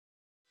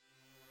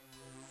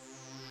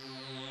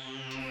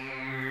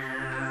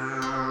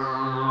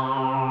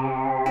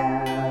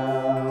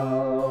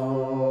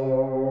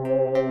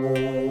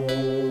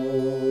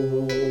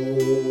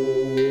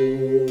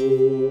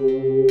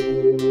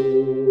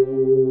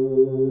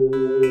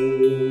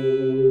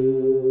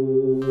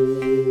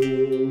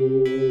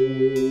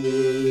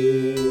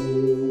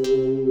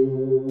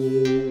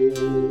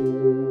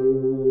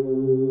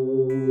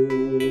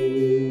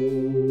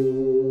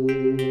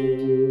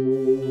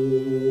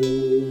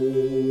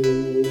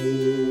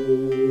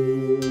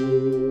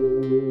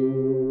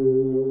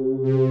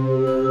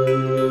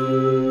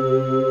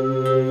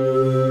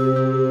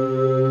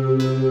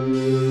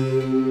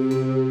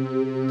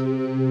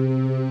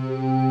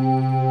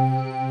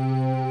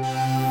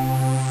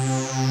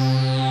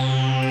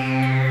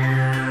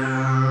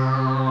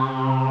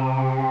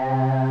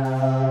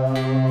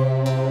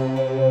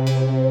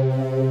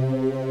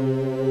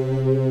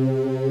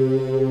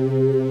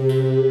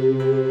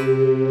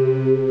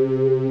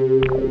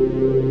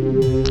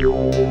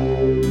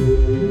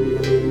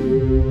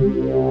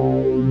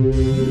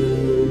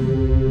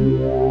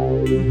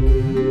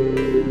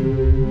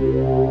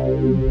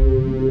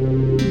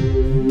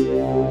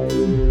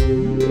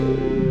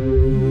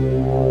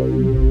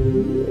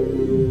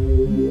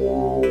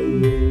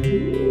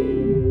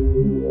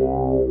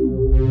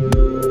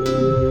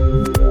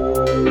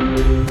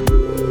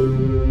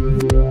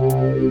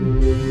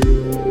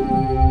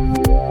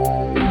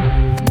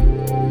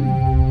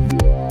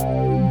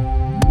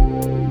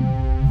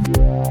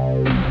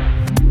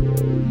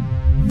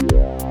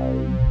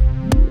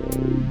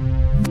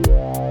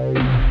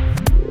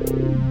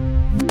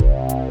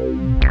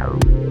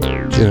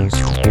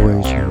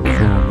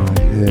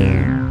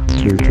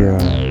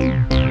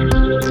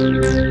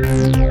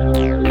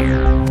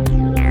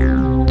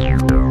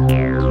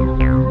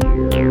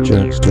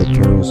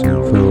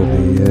juxtaposing for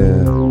the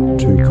air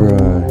to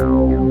cry.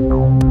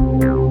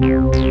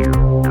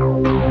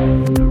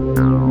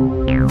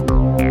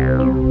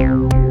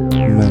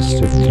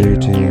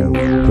 Masticating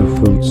the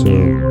food so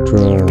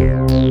dry.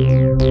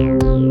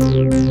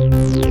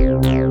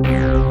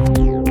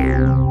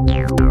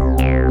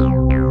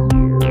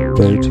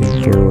 Waiting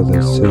for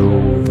the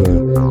silver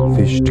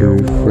fish to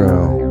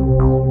fry.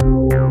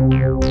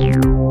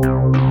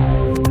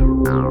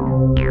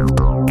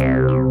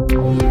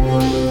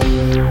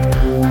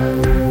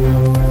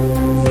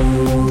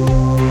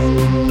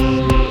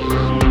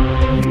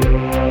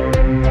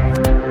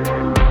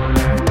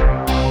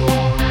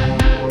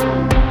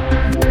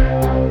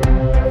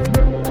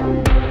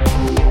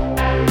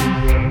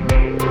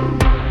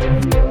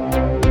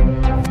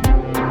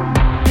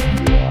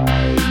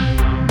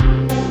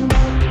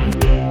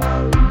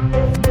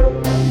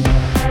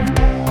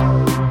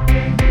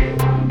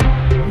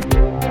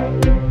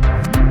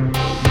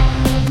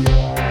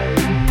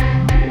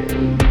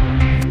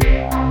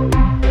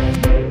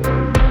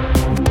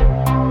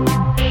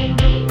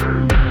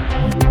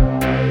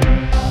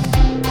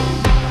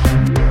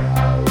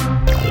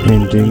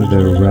 Ending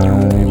the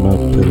rhyme of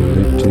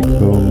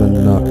political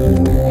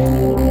monotony.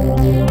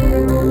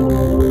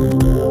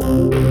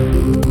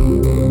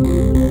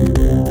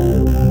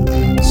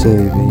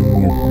 Saving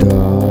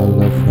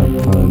 $1 from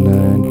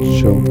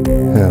financial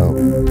hell.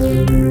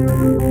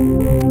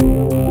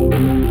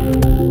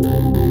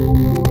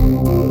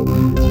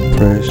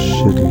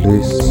 Pressured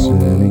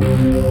listening,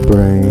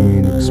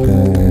 brain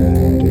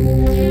expanding.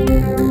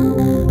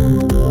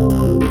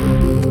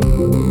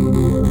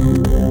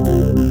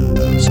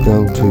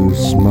 Skull too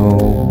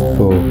small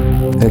for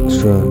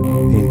extra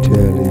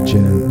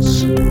intelligence.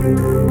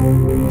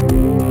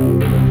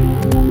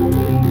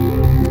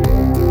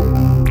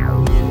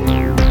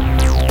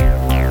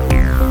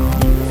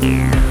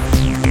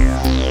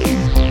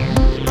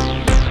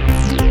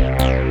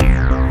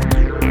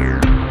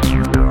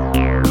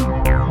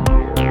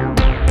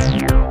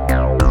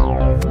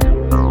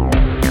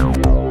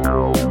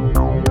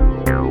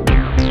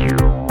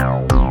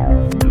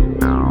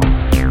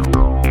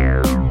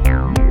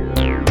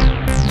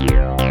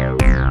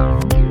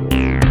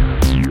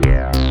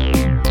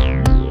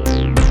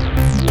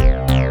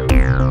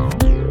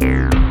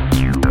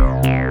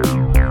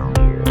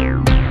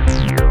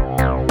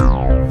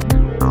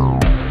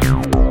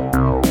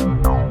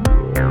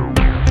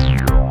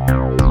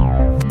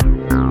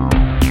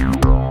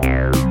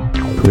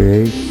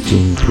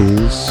 Creating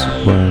peace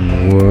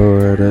one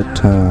war at a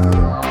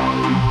time,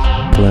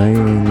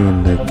 playing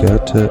in the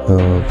gutter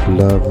of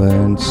love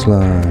and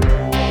slime.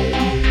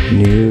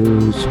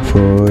 News,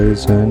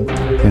 poison,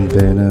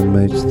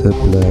 envenomates the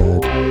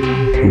blood,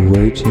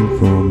 waiting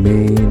for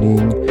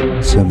meaning,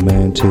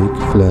 semantic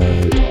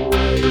flood.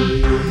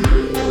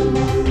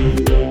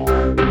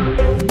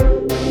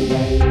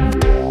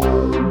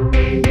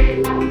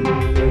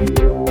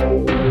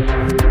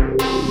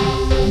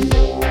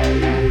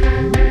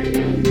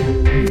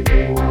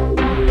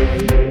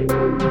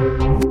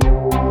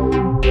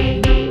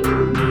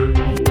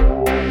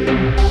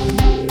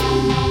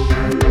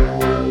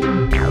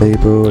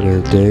 Labeled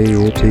a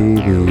deity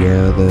the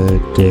other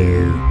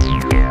day.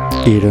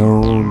 It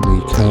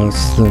only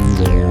cost them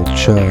their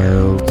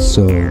child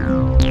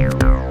soul.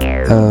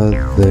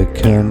 Other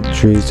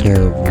countries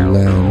have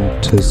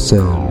land to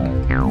sell.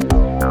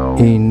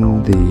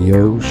 In the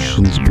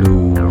oceans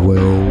blue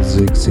whales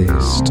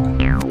exist.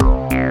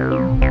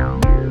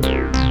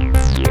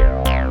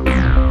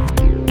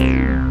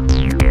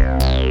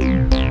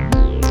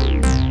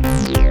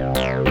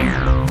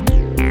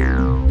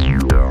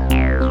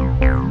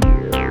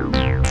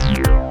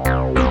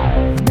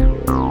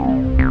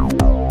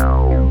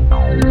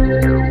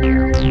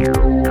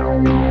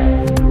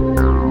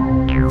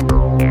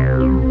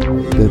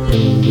 The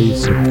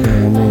police are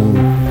coming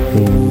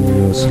in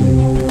your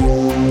sleep.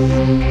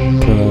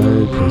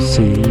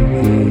 Privacy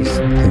is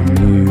the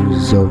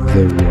muse of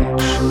the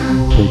rich.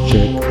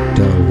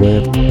 Projectile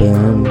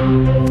weapon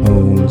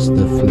owns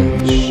the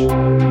flesh.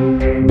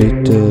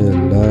 Bitter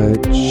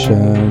light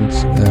shines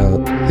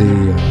out the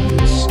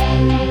eyes.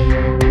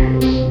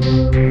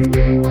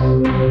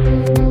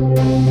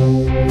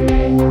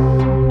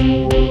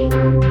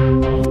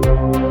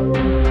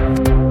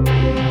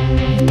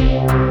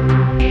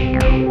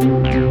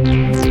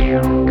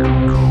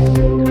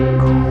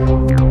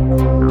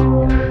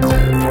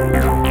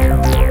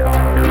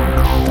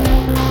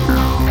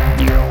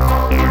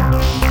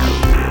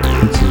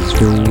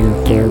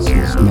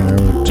 Is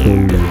narrow to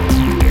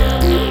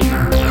light.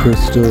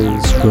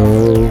 Crystals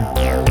grow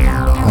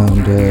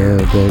under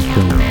the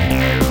ground.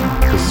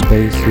 The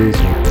spaces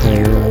are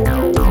pale,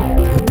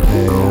 a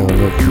pale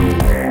of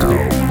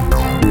water,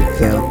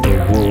 without the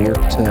water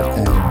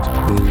and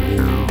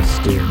being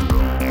still.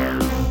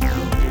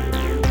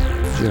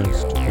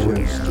 Just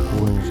waiting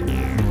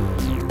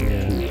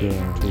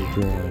to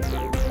dry.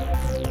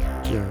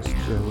 Just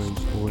waiting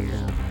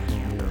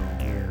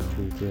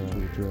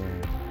to dry.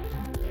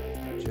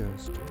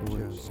 Just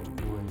waiting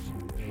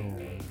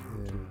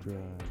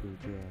to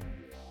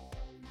dry.